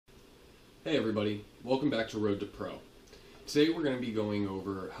Hey everybody, welcome back to Road to Pro. Today we're going to be going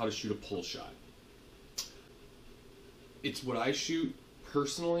over how to shoot a pull shot. It's what I shoot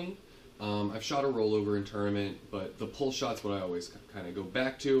personally. I've shot a rollover in tournament, but the pull shot's what I always kind of go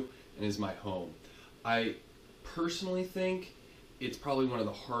back to and is my home. I personally think it's probably one of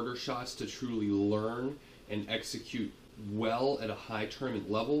the harder shots to truly learn and execute well at a high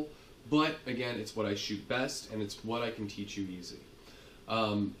tournament level, but again, it's what I shoot best and it's what I can teach you easy.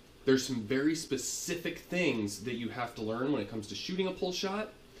 There's some very specific things that you have to learn when it comes to shooting a pull shot,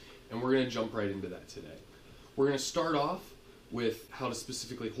 and we're going to jump right into that today. We're going to start off with how to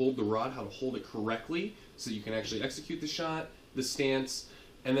specifically hold the rod, how to hold it correctly so you can actually execute the shot, the stance,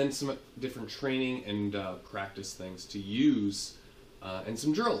 and then some different training and practice things to use and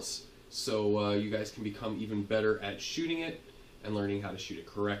some drills so you guys can become even better at shooting it and learning how to shoot it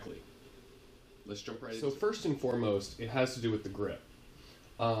correctly. Let's jump right into it. So first and foremost, it has to do with the grip.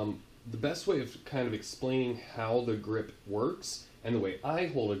 The best way of kind of explaining how the grip works and the way I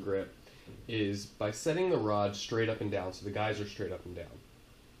hold a grip is by setting the rod straight up and down, so the guys are straight up and down.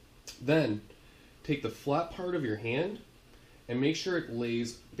 Then take the flat part of your hand and make sure it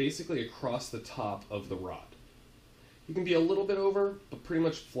lays basically across the top of the rod. You can be a little bit over, but pretty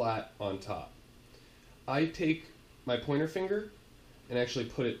much flat on top. I take my pointer finger and actually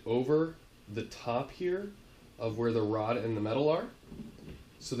put it over the top here of where the rod and the metal are,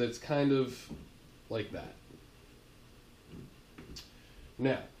 so that it's kind of like that.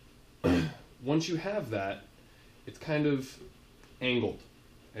 Now, once you have that, it's kind of angled,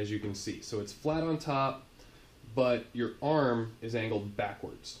 as you can see. So it's flat on top, but your arm is angled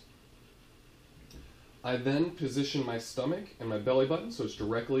backwards. I then position my stomach and my belly button so it's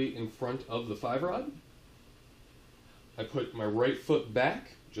directly in front of the 5-rod. I put my right foot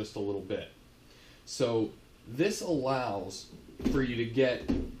back just a little bit. So this allows for you to get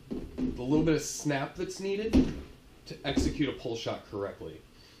the little bit of snap that's needed to execute a pull shot correctly.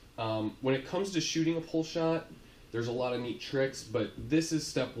 When it comes to shooting a pull shot, there's a lot of neat tricks, but this is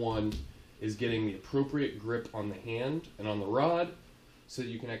step one, is getting the appropriate grip on the hand and on the rod so that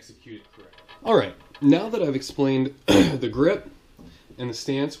you can execute it correctly. Alright, now that I've explained the grip and the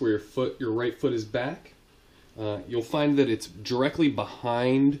stance where your right foot is back, you'll find that it's directly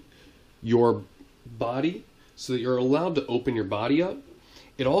behind your body so that you're allowed to open your body up.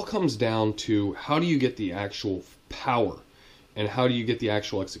 It all comes down to how do you get the actual power and how do you get the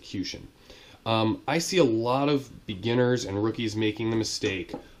actual execution. I see a lot of beginners and rookies making the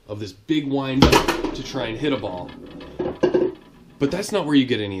mistake of this big wind up to try and hit a ball, but that's not where you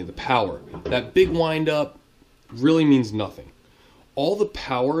get any of the power. That big wind up really means nothing. All the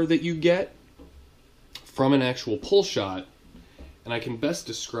power that you get from an actual pull shot, and I can best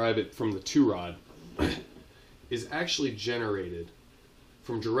describe it from the 2-rod, is actually generated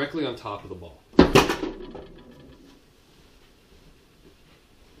from directly on top of the ball.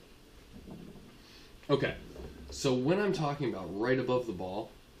 Okay, so when I'm talking about right above the ball,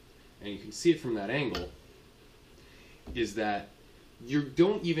 and you can see it from that angle, is that you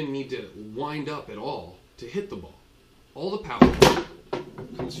don't even need to wind up at all to hit the ball. All the power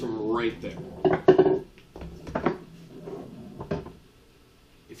comes from right there.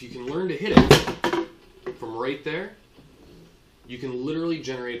 If you can learn to hit it from right there, you can literally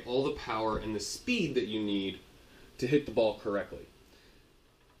generate all the power and the speed that you need to hit the ball correctly.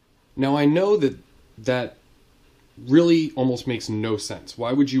 Now I know that really almost makes no sense.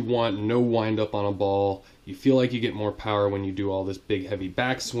 Why would you want no wind up on a ball? You feel like you get more power when you do all this big heavy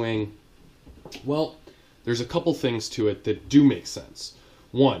backswing. Well, there's a couple things to it that do make sense.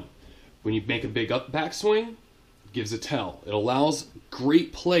 One, when you make a big up backswing, it gives a tell. It allows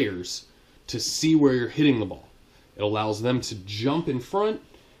great players to see where you're hitting the ball. It allows them to jump in front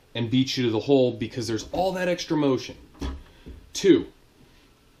and beat you to the hole because there's all that extra motion. Two,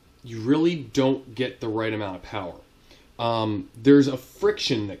 you really don't get the right amount of power. There's a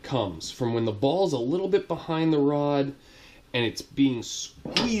friction that comes from when the ball's a little bit behind the rod and it's being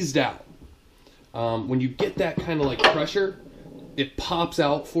squeezed out. When you get that kind of like pressure, it pops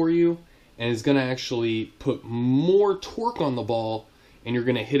out for you and is going to actually put more torque on the ball and you're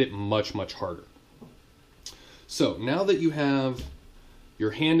going to hit it much, much harder. So now that you have your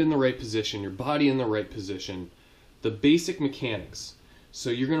hand in the right position, your body in the right position, the basic mechanics.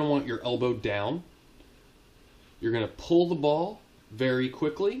 So you're going to want your elbow down. You're going to pull the ball very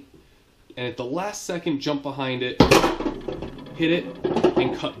quickly, and at the last second jump behind it, hit it,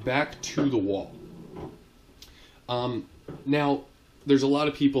 and cut back to the wall. Now, there's a lot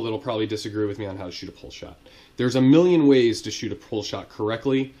of people that'll probably disagree with me on how to shoot a pull shot. There's a million ways to shoot a pull shot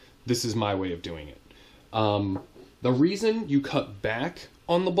correctly. This is my way of doing it. The reason you cut back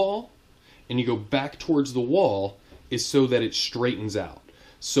on the ball and you go back towards the wall is so that it straightens out.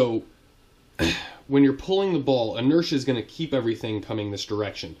 So when you're pulling the ball, inertia is going to keep everything coming this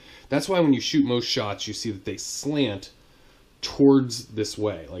direction. That's why when you shoot most shots, you see that they slant towards this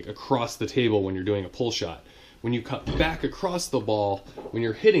way, like across the table when you're doing a pull shot. When you cut back across the ball, when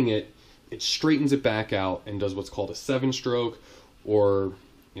you're hitting it, it straightens it back out and does what's called a 7-stroke or,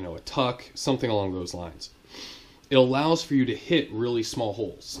 you know, a tuck, something along those lines. It allows for you to hit really small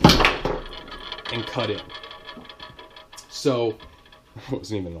holes and cut in. So, it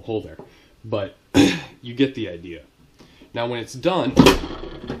wasn't even a hole there, but you get the idea. Now when it's done,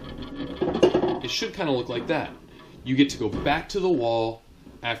 it should kind of look like that. You get to go back to the wall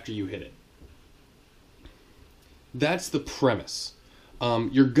after you hit it. That's the premise.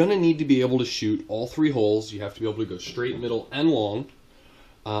 You're going to need to be able to shoot all 3 holes. You have to be able to go straight, middle, and long.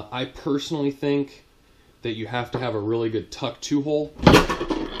 I personally think that you have to have a really good tuck 2-hole.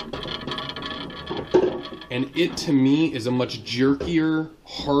 And it, to me, is a much jerkier,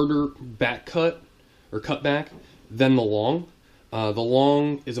 harder back cut, or cut back, than the long. The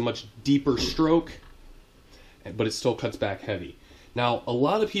long is a much deeper stroke, but it still cuts back heavy. Now, a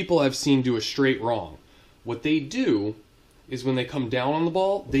lot of people I've seen do a straight wrong. What they do is when they come down on the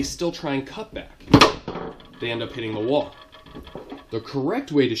ball, they still try and cut back. They end up hitting the wall. The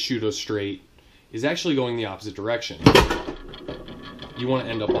correct way to shoot a straight is actually going the opposite direction. You want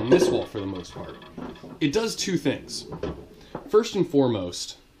to end up on this wall for the most part. It does 2 things. First and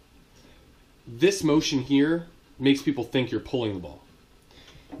foremost, this motion here makes people think you're pulling the ball.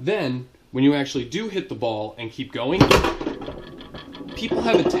 Then, when you actually do hit the ball and keep going, people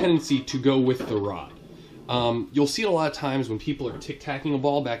have a tendency to go with the rod. You'll see it a lot of times when people are tic-tacking a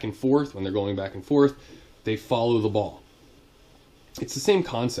ball back and forth, when they're going back and forth, they follow the ball. It's the same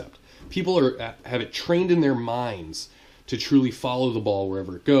concept. People have it trained in their minds to truly follow the ball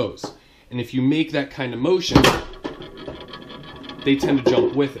wherever it goes. And if you make that kind of motion, they tend to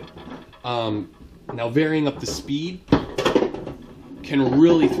jump with it. Now, varying up the speed can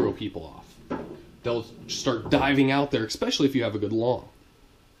really throw people off. They'll start diving out there, especially if you have a good long.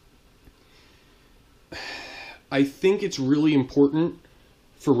 I think it's really important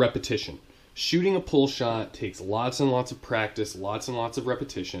for repetition. Shooting a pull shot takes lots and lots of practice, lots and lots of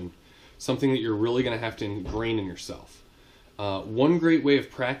repetition, something that you're really going to have to ingrain in yourself. One great way of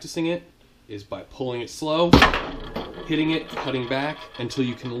practicing it is by pulling it slow, hitting it, cutting back, until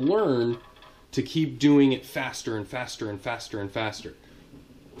you can learn to keep doing it faster and faster and faster and faster.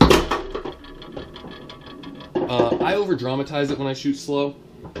 I over-dramatize it when I shoot slow.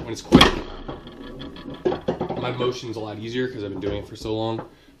 When it's quick, my motion's a lot easier because I've been doing it for so long.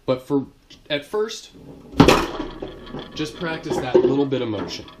 But at first, just practice that little bit of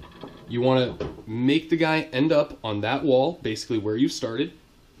motion. You want to make the guy end up on that wall, basically where you started,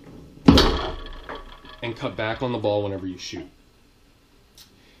 and cut back on the ball whenever you shoot.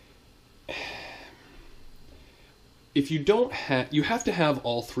 If you don't you have to have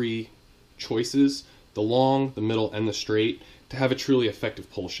all 3 choices, the long, the middle, and the straight, to have a truly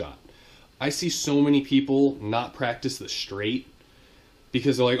effective pull shot. I see so many people not practice the straight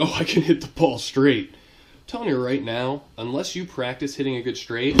because they're like, oh, I can hit the ball straight. I'm telling you right now, unless you practice hitting a good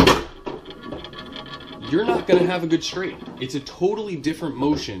straight, you're not going to have a good straight. It's a totally different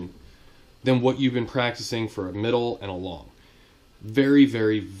motion than what you've been practicing for a middle and a long. Very,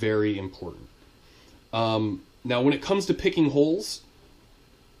 very, very important. Now, when it comes to picking holes,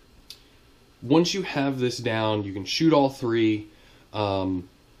 once you have this down, you can shoot all 3.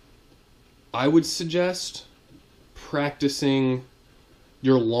 I would suggest practicing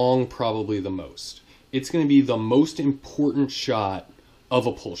your long probably the most. It's going to be the most important shot of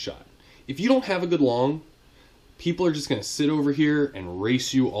a pull shot. If you don't have a good long, people are just going to sit over here and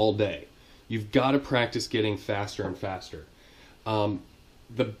race you all day. You've got to practice getting faster and faster.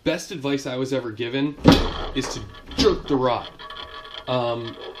 The best advice I was ever given is to jerk the rod.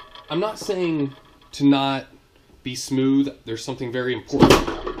 I'm not saying to not be smooth. There's something very important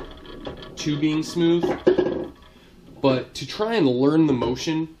to being smooth. But to try and learn the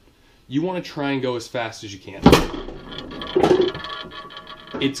motion, you want to try and go as fast as you can.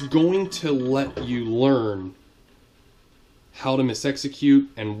 It's going to let you learn how to misexecute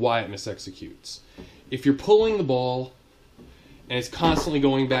and why it misexecutes. If you're pulling the ball and it's constantly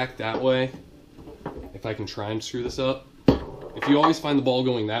going back that way, if I can try and screw this up, if you always find the ball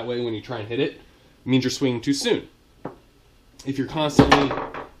going that way when you try and hit it, it means you're swinging too soon. If you're constantly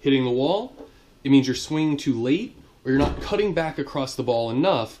hitting the wall, it means you're swinging too late, or you're not cutting back across the ball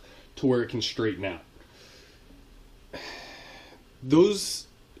enough to where it can straighten out.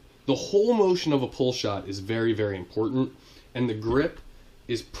 The whole motion of a pull shot is very, very important, and the grip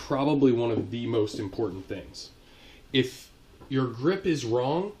is probably one of the most important things. If your grip is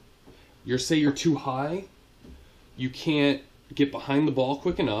wrong, say you're too high, you can't get behind the ball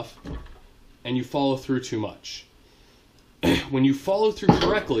quick enough, and you follow through too much. When you follow through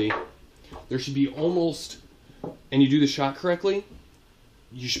correctly, there should be almost, and you do the shot correctly,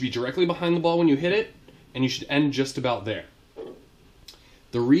 you should be directly behind the ball when you hit it, and you should end just about there.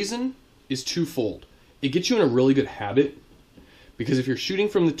 The reason is twofold. It gets you in a really good habit, because if you're shooting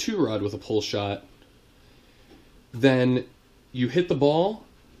from the 2-rod with a pull shot, then you hit the ball,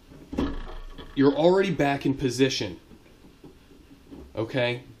 you're already back in position.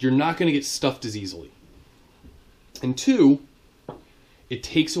 Okay? You're not going to get stuffed as easily. And 2, it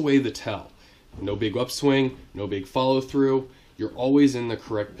takes away the tell. No big upswing, no big follow through. You're always in the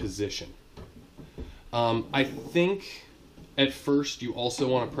correct position. I think at first you also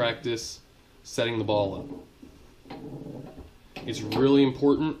want to practice setting the ball up. It's really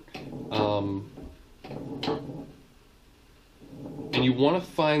important. And you want to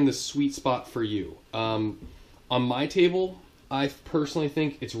find the sweet spot for you. On my table, I personally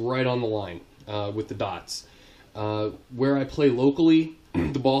think it's right on the line with the dots. Where I play locally,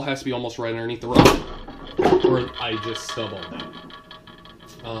 the ball has to be almost right underneath the rock, or I just stub on that.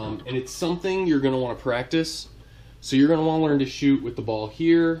 And it's something you're going to want to practice. So you're going to want to learn to shoot with the ball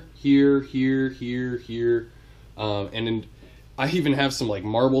here, here, here, here, here. I even have some like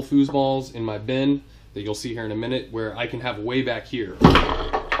marble foosballs in my bin that you'll see here in a minute, where I can have way back here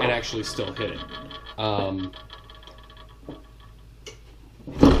and actually still hit it.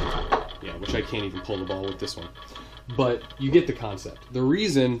 Yeah, which I can't even pull the ball with this one. But you get the concept. The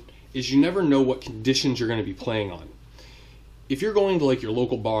reason is you never know what conditions you're going to be playing on. If you're going to like your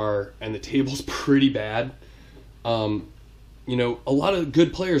local bar and the table's pretty bad, you know, a lot of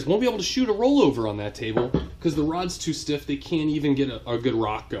good players won't be able to shoot a rollover on that table because the rod's too stiff. They can't even get a good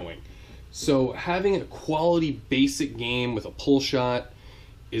rock going. So having a quality basic game with a pull shot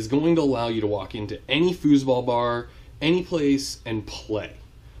is going to allow you to walk into any foosball bar, any place, and play.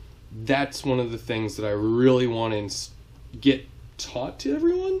 That's one of the things that I really want to get taught to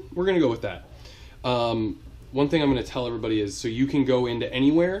everyone. We're going to go with that. One thing I'm going to tell everybody is so you can go into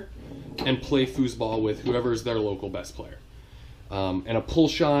anywhere and play foosball with whoever is their local best player. And a pull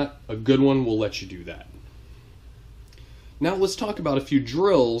shot, a good one, will let you do that. Now let's talk about a few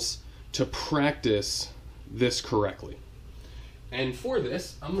drills to practice this correctly. And for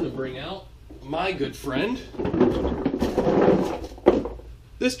this, I'm going to bring out my good friend,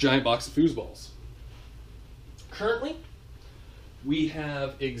 this giant box of foosballs. Currently, we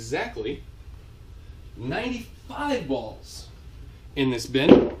have exactly 95 balls in this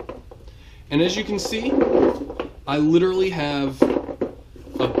bin. And as you can see, I literally have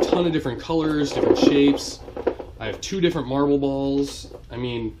a ton of different colors, different shapes. I have 2 different marble balls. I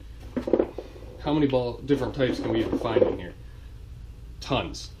mean, how many different types can we even find in here?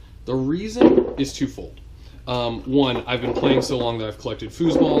 Tons. The reason is twofold. One, I've been playing so long that I've collected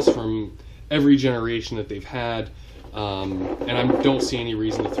foosballs from every generation that they've had, and I don't see any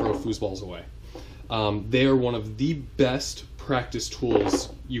reason to throw foosballs away. They are one of the best practice tools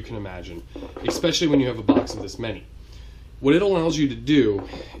you can imagine, especially when you have a box of this many. What it allows you to do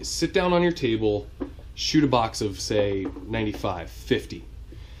is sit down on your table, shoot a box of, say, 95, 50,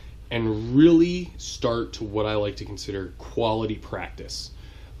 and really start to what I like to consider quality practice.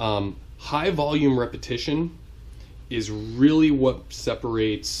 High volume repetition is really what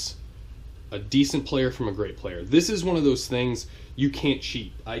separates a decent player from a great player. This is one of those things you can't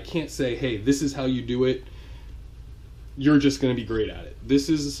cheat. I can't say, hey, this is how you do it. You're just going to be great at it. This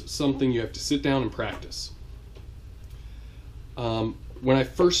is something you have to sit down and practice. When I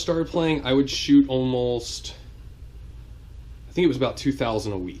first started playing, I would shoot almost, I think it was about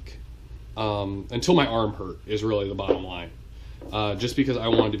 2,000 a week. Until my arm hurt is really the bottom line. Just because I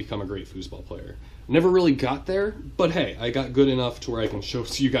wanted to become a great foosball player. Never really got there, but hey, I got good enough to where I can show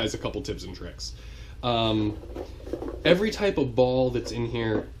you guys a couple tips and tricks. Every type of ball that's in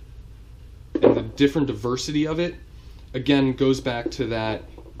here and the different diversity of it, again, goes back to that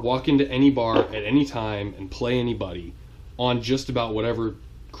walk into any bar at any time and play anybody on just about whatever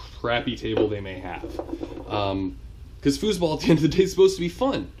crappy table they may have. Because foosball at the end of the day is supposed to be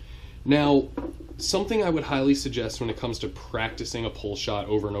fun. Now, something I would highly suggest when it comes to practicing a pull shot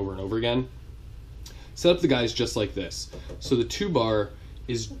over and over and over again, set up the guys just like this. So the 2-bar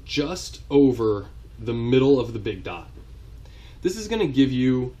is just over the middle of the big dot. This is going to give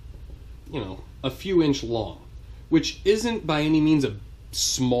you, a few inch long, which isn't by any means a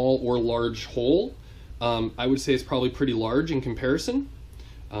small or large hole. I would say it's probably pretty large in comparison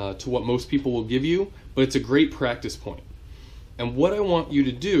to what most people will give you, but it's a great practice point. And what I want you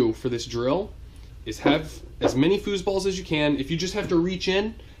to do for this drill is have as many foosballs as you can. If you just have to reach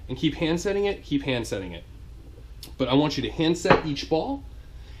in and keep hand setting it, keep hand setting it. But I want you to hand set each ball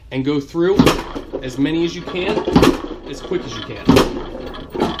and go through as many as you can, as quick as you can.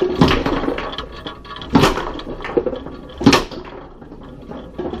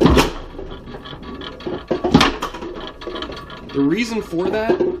 The reason for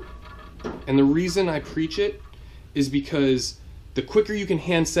that, and the reason I preach it, is because the quicker you can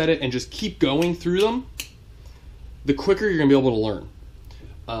hand set it and just keep going through them, the quicker you're going to be able to learn.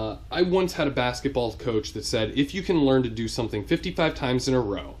 I once had a basketball coach that said, if you can learn to do something 55 times in a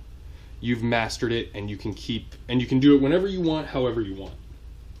row, you've mastered it, and you can do it whenever you want, however you want.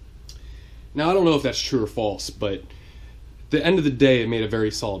 Now, I don't know if that's true or false, but at the end of the day, it made a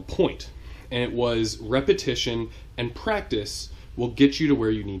very solid point. And it was repetition and practice will get you to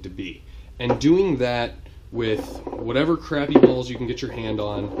where you need to be. And doing that with whatever crappy balls you can get your hand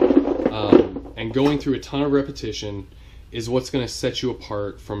on, and going through a ton of repetition is what's going to set you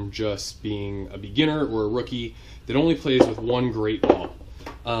apart from just being a beginner or a rookie that only plays with one great ball.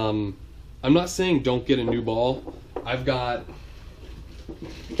 I'm not saying don't get a new ball. I've got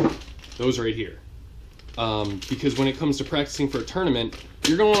those right here. Because when it comes to practicing for a tournament,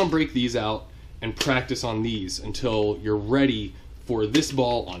 you're going to want to break these out and practice on these until you're ready for this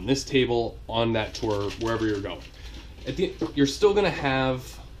ball on this table, on that tour, wherever you're going. You're still going to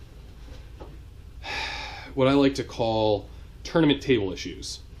have what I like to call tournament table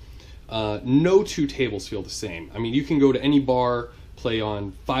issues. No two tables feel the same. I mean, you can go to any bar, play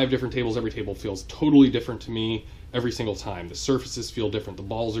on 5 different tables. Every table feels totally different to me every single time. The surfaces feel different. The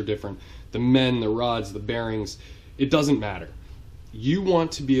balls are different. The men, the rods, the bearings, it doesn't matter. You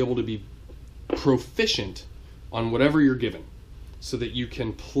want to be able to be proficient on whatever you're given so that you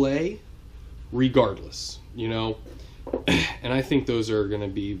can play regardless, you know? And I think those are going to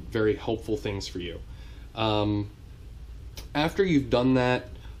be very helpful things for you. After you've done that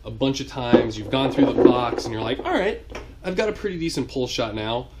a bunch of times, you've gone through the box and you're like, all right, I've got a pretty decent pull shot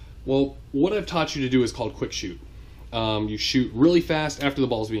now. Well, what I've taught you to do is called quick shoot. You shoot really fast after the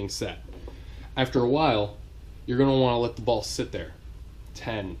ball's being set. After a while, you're going to want to let the ball sit there.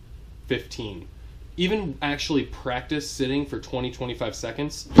 10, 15. Even actually practice sitting for 20, 25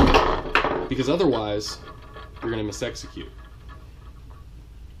 seconds, because otherwise you're going to misexecute.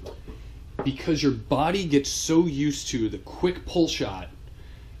 Because your body gets so used to the quick pull shot,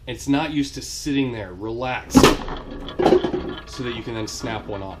 it's not used to sitting there, relaxed, so that you can then snap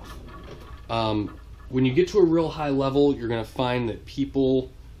one off. When you get to a real high level, you're going to find that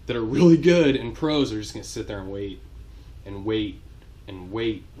people that are really good and pros are just going to sit there and wait, and wait, and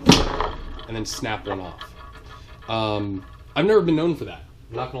wait, and then snap one off. I've never been known for that.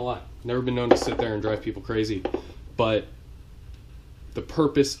 I'm not going to lie. Never been known to sit there and drive people crazy. But the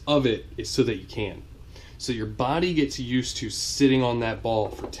purpose of it is so that you can. So your body gets used to sitting on that ball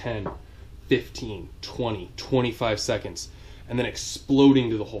for 10, 15, 20, 25 seconds, and then exploding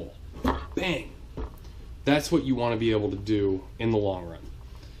to the hole. Bang! That's what you want to be able to do in the long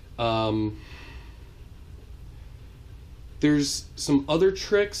run. There's some other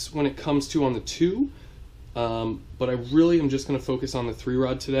tricks when it comes to on the 2, but I really am just going to focus on the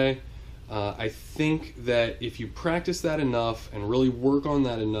 3-rod today. I think that if you practice that enough and really work on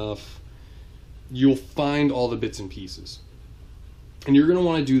that enough, you'll find all the bits and pieces. And you're going to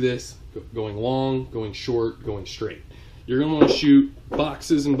want to do this going long, going short, going straight. You're going to want to shoot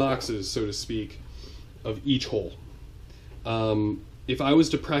boxes and boxes, so to speak, of each hole. If I was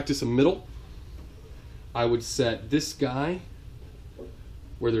to practice a middle, I would set this guy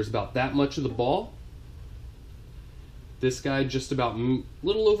where there's about that much of the ball, this guy just about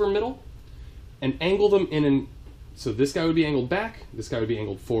little over middle, and angle them in and so this guy would be angled back, this guy would be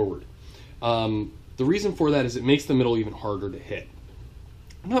angled forward. The reason for that is it makes the middle even harder to hit.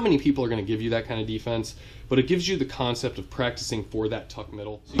 Not many people are going to give you that kind of defense, but it gives you the concept of practicing for that tuck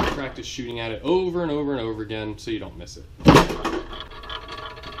middle. So you practice shooting at it over and over and over again so you don't miss it.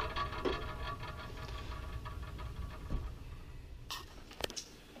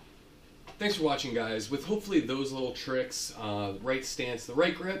 Thanks for watching, guys. With hopefully those little tricks, the right stance, the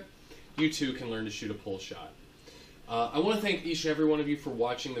right grip, you too can learn to shoot a pull shot. I want to thank each and every one of you for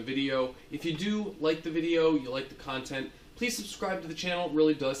watching the video. If you do like the video, you like the content, please subscribe to the channel. It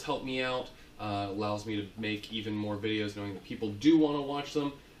really does help me out. Allows me to make even more videos knowing that people do want to watch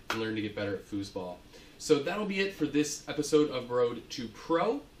them and learn to get better at foosball. So that'll be it for this episode of Road to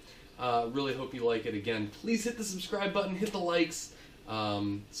Pro. Really hope you like it. Again, please hit the subscribe button, hit the likes,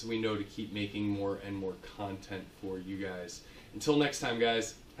 so we know to keep making more and more content for you guys. Until next time,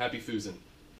 guys, happy foosing.